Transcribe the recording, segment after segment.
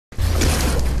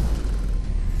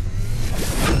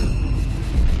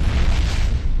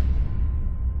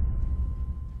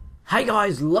Hey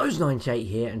guys, Lowe's98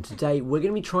 here, and today we're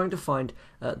going to be trying to find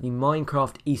the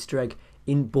Minecraft Easter egg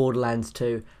in Borderlands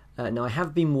 2. Now I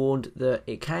have been warned that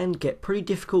it can get pretty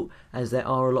difficult as there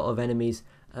are a lot of enemies,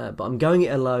 but I'm going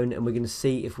it alone and we're going to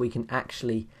see if we can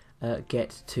actually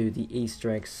get to the Easter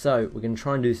egg. So we're going to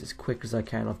try and do this as quick as I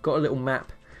can. I've got a little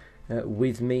map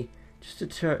with me just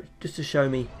to show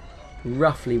me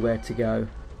roughly where to go.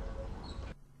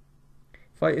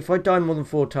 If I die more than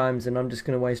 4 times, then I'm just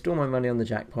going to waste all my money on the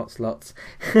jackpot slots.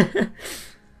 Who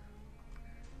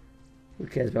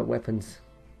cares about weapons?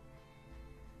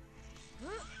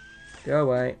 Go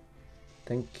away.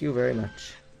 Thank you very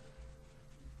much.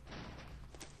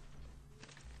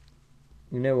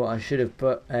 You know what? I should have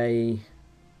put a...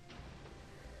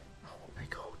 Oh, what are they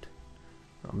called?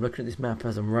 I'm looking at this map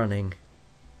as I'm running.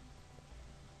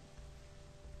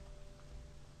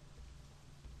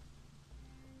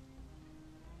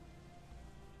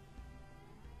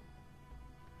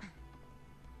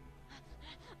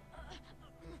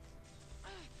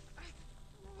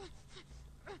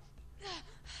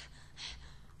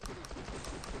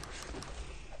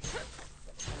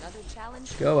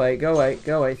 Go away, go away,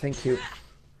 go away, thank you.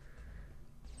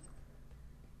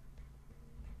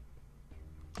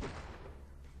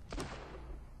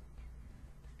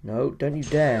 No, don't you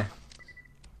dare.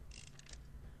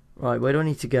 Right, where do I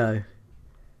need to go?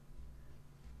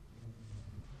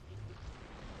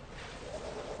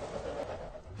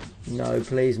 No,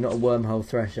 please, not a wormhole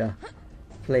thresher.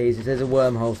 Please, if there's a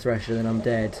wormhole thresher, then I'm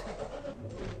dead.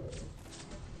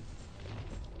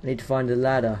 I need to find a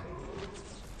ladder.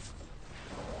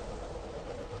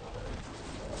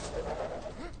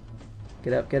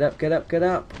 Get up, get up, get up, get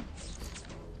up!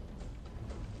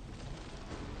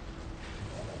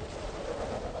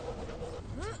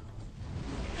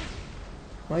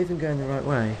 Am I even going the right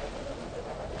way?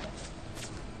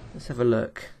 Let's have a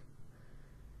look.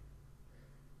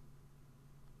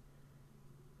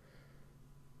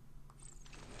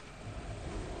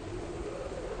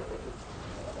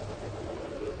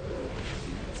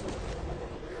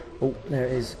 Oh, there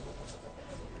it is.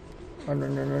 Run,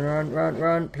 run, run, run, run, run,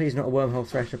 run. Please, not a wormhole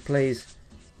thresher, please.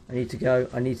 I need to go.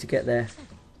 I need to get there.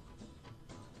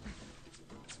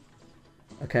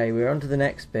 Okay, we're on to the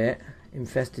next bit.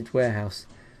 Infested warehouse.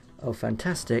 Oh,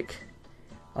 fantastic.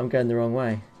 I'm going the wrong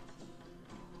way.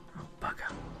 Oh,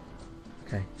 bugger.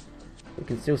 Okay. We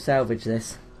can still salvage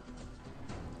this.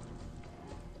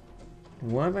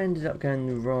 Why have I ended up going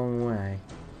the wrong way?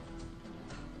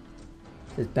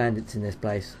 There's bandits in this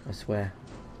place, I swear.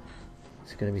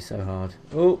 It's going to be so hard.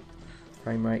 Oh,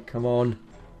 frame rate, come on.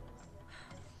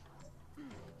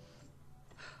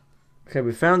 Okay,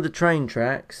 we found the train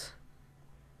tracks,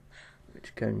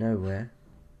 which go nowhere.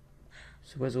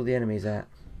 So where's all the enemies at?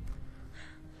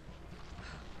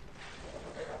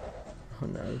 Oh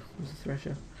no, there's a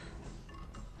thresher.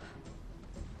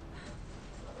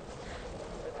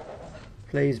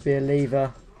 Please be a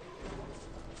lever.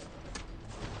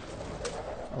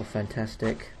 Oh,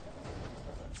 fantastic.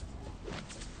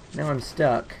 Now I'm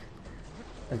stuck.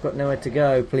 I've got nowhere to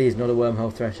go. Please, not a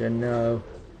wormhole thresher. No.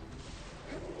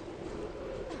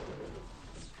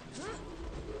 It's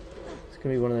going to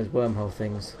be one of those wormhole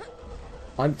things.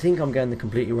 I think I'm going the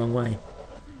completely wrong way,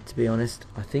 to be honest.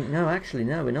 I think... No, actually,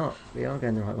 no, we're not. We are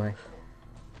going the right way.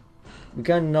 We're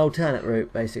going an alternate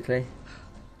route, basically,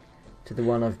 to the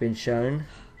one I've been shown.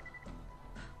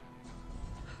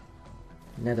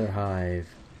 Nether hive.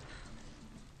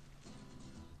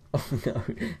 Oh no,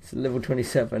 it's level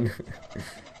 27.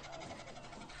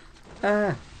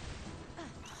 Ah!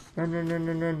 Run, run, run,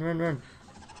 run, run, run, run.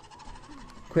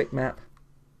 Quick map.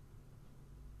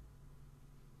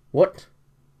 What?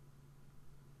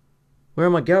 Where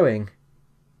am I going?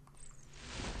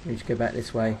 I need to go back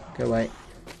this way. Go away.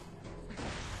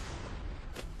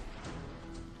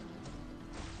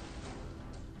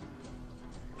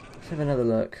 Let's have another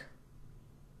look.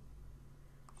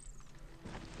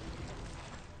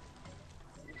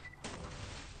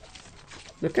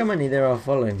 Look how many there are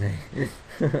following me.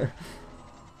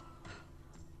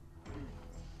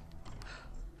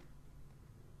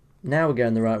 Now we're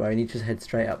going the right way. We need to just head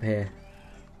straight up here.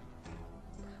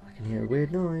 I can hear a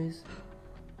weird noise.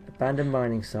 Abandoned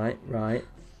mining site, right.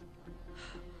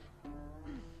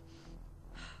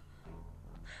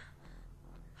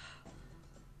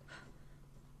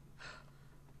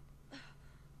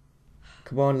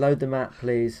 Come on, load the map,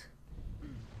 please.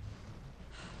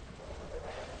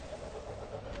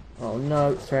 Oh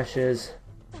no, threshers.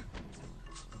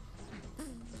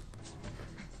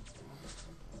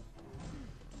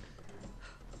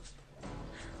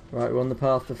 Right, we're on the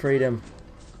path to freedom.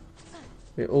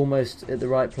 We're almost at the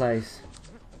right place.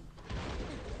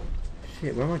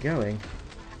 Shit, where am I going?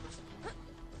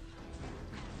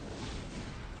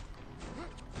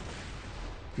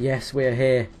 Yes, we're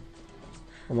here.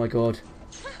 Oh my god.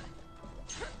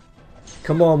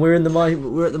 Come on, we're at the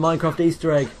Minecraft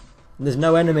Easter egg. And there's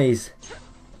no enemies.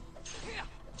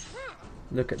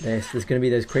 Look at this. There's going to be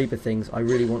those creeper things I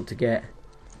really want to get.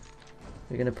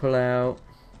 We're going to pull out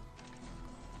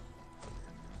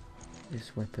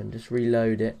this weapon. Just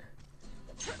reload it.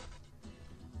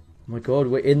 Oh my god,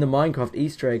 we're in the Minecraft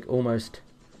Easter egg almost.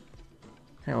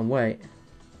 Hang on, wait.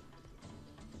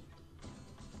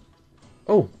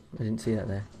 Oh, I didn't see that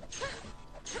there.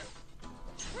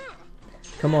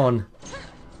 Come on.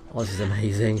 Oh, this is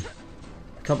amazing.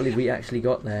 I can't believe we actually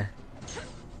got there.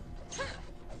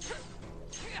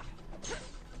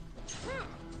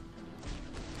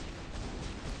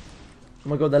 Oh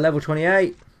my god, they're level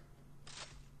 28.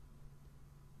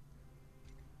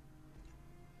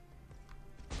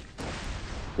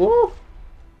 Woo!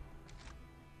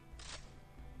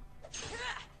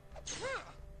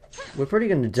 We're probably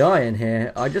going to die in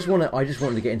here. I just wanted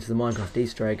to get into the Minecraft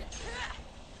Easter egg.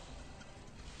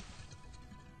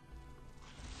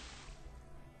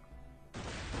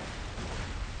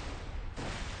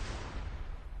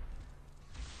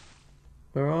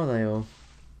 Where are they all?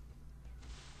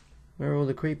 Where are all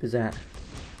the creepers at?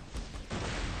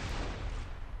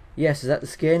 Yes, is that the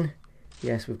skin?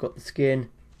 Yes, we've got the skin.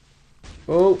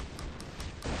 Oh!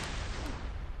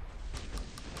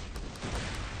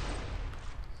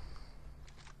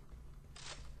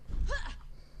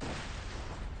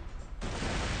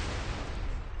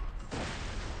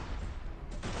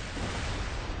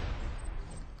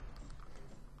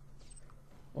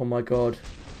 Oh my god.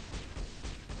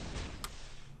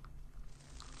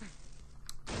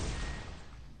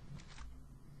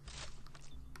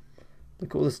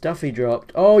 Look at all the stuff he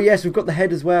dropped. Oh yes, we've got the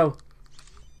head as well.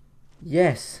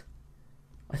 Yes.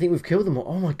 I think we've killed them all.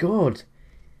 Oh my god.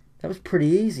 That was pretty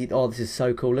easy. Oh, this is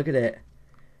so cool. Look at it.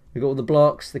 We've got all the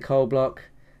blocks, the coal block,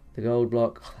 the gold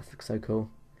block. Oh, that looks so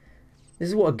cool. This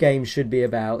is what a game should be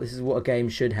about. This is what a game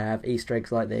should have. Easter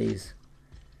eggs like these.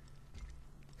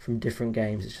 From different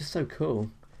games. It's just so cool.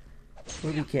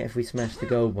 What do we get if we smash the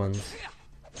gold ones?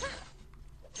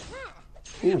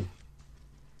 Ooh.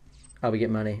 Oh, we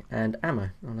get money and ammo.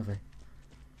 Oh, lovely.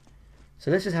 So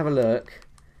let's just have a look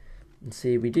and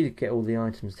see. We did get all the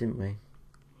items, didn't we?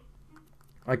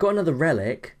 I got another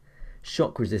relic,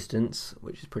 shock resistance,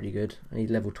 which is pretty good. I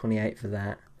need level 28 for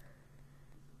that.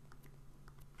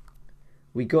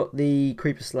 We got the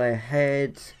Creeper Slayer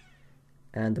head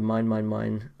and the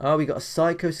mine. Oh, we got a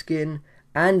Psycho skin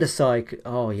and a Psycho.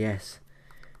 Oh, yes.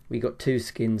 We got two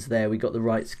skins there. We got the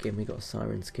right skin. We got a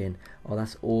Siren skin. Oh,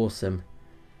 that's awesome.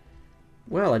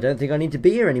 Well, I don't think I need to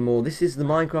be here anymore. This is the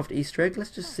Minecraft Easter egg.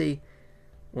 Let's just see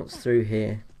what's through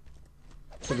here.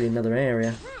 Probably another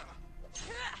area.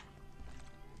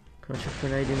 Can I chuck a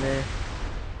grenade in there?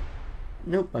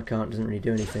 Nope, I can't. Doesn't really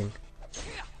do anything.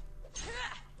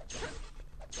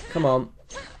 Come on.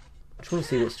 I just want to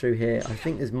see what's through here. I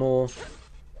think there's more.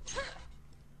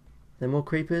 There more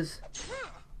creepers?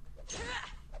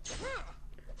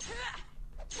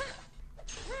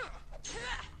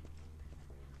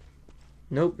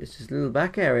 Nope, it's just a little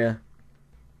back area.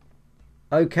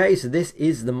 Okay, so this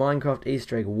is the Minecraft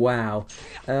Easter egg. Wow.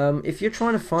 If you're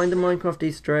trying to find the Minecraft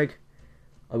Easter egg,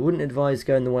 I wouldn't advise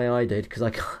going the way I did, because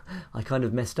I kind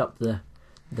of messed up the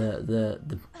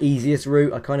easiest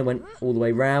route. I kind of went all the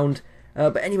way round.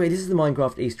 But anyway, this is the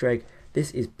Minecraft Easter egg.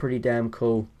 This is pretty damn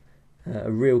cool. A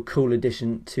real cool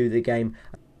addition to the game.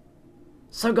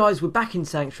 So guys, we're back in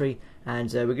Sanctuary,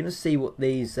 and we're going to see what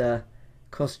these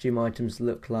costume items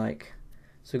look like.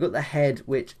 So we've got the head,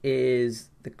 which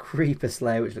is the Creeper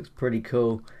Slayer, which looks pretty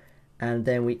cool. And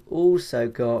then we also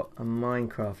got a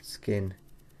Minecraft skin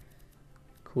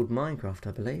called Minecraft,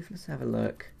 I believe. Let's have a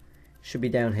look. Should be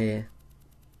down here.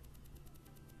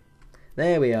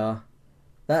 There we are.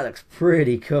 That looks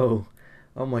pretty cool.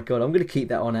 Oh my god, I'm going to keep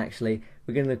that on actually.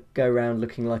 We're going to go around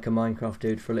looking like a Minecraft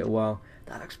dude for a little while.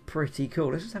 That looks pretty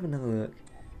cool. Let's just have another look.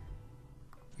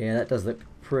 Yeah, that does look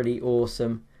pretty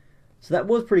awesome. So that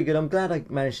was pretty good. I'm glad I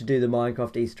managed to do the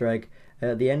Minecraft Easter egg.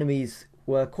 The enemies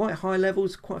were quite high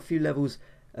levels, quite a few levels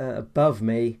above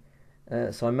me.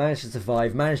 So I managed to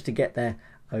survive, managed to get there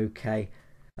okay.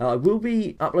 I will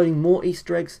be uploading more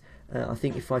Easter eggs. I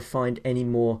think if I find any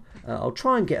more, I'll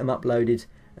try and get them uploaded.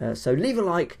 So leave a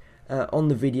like on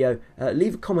the video.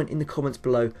 Leave a comment in the comments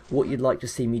below what you'd like to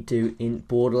see me do in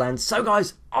Borderlands. So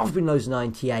guys, I've been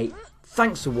Lows98.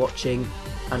 Thanks for watching,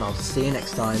 and I'll see you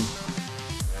next time.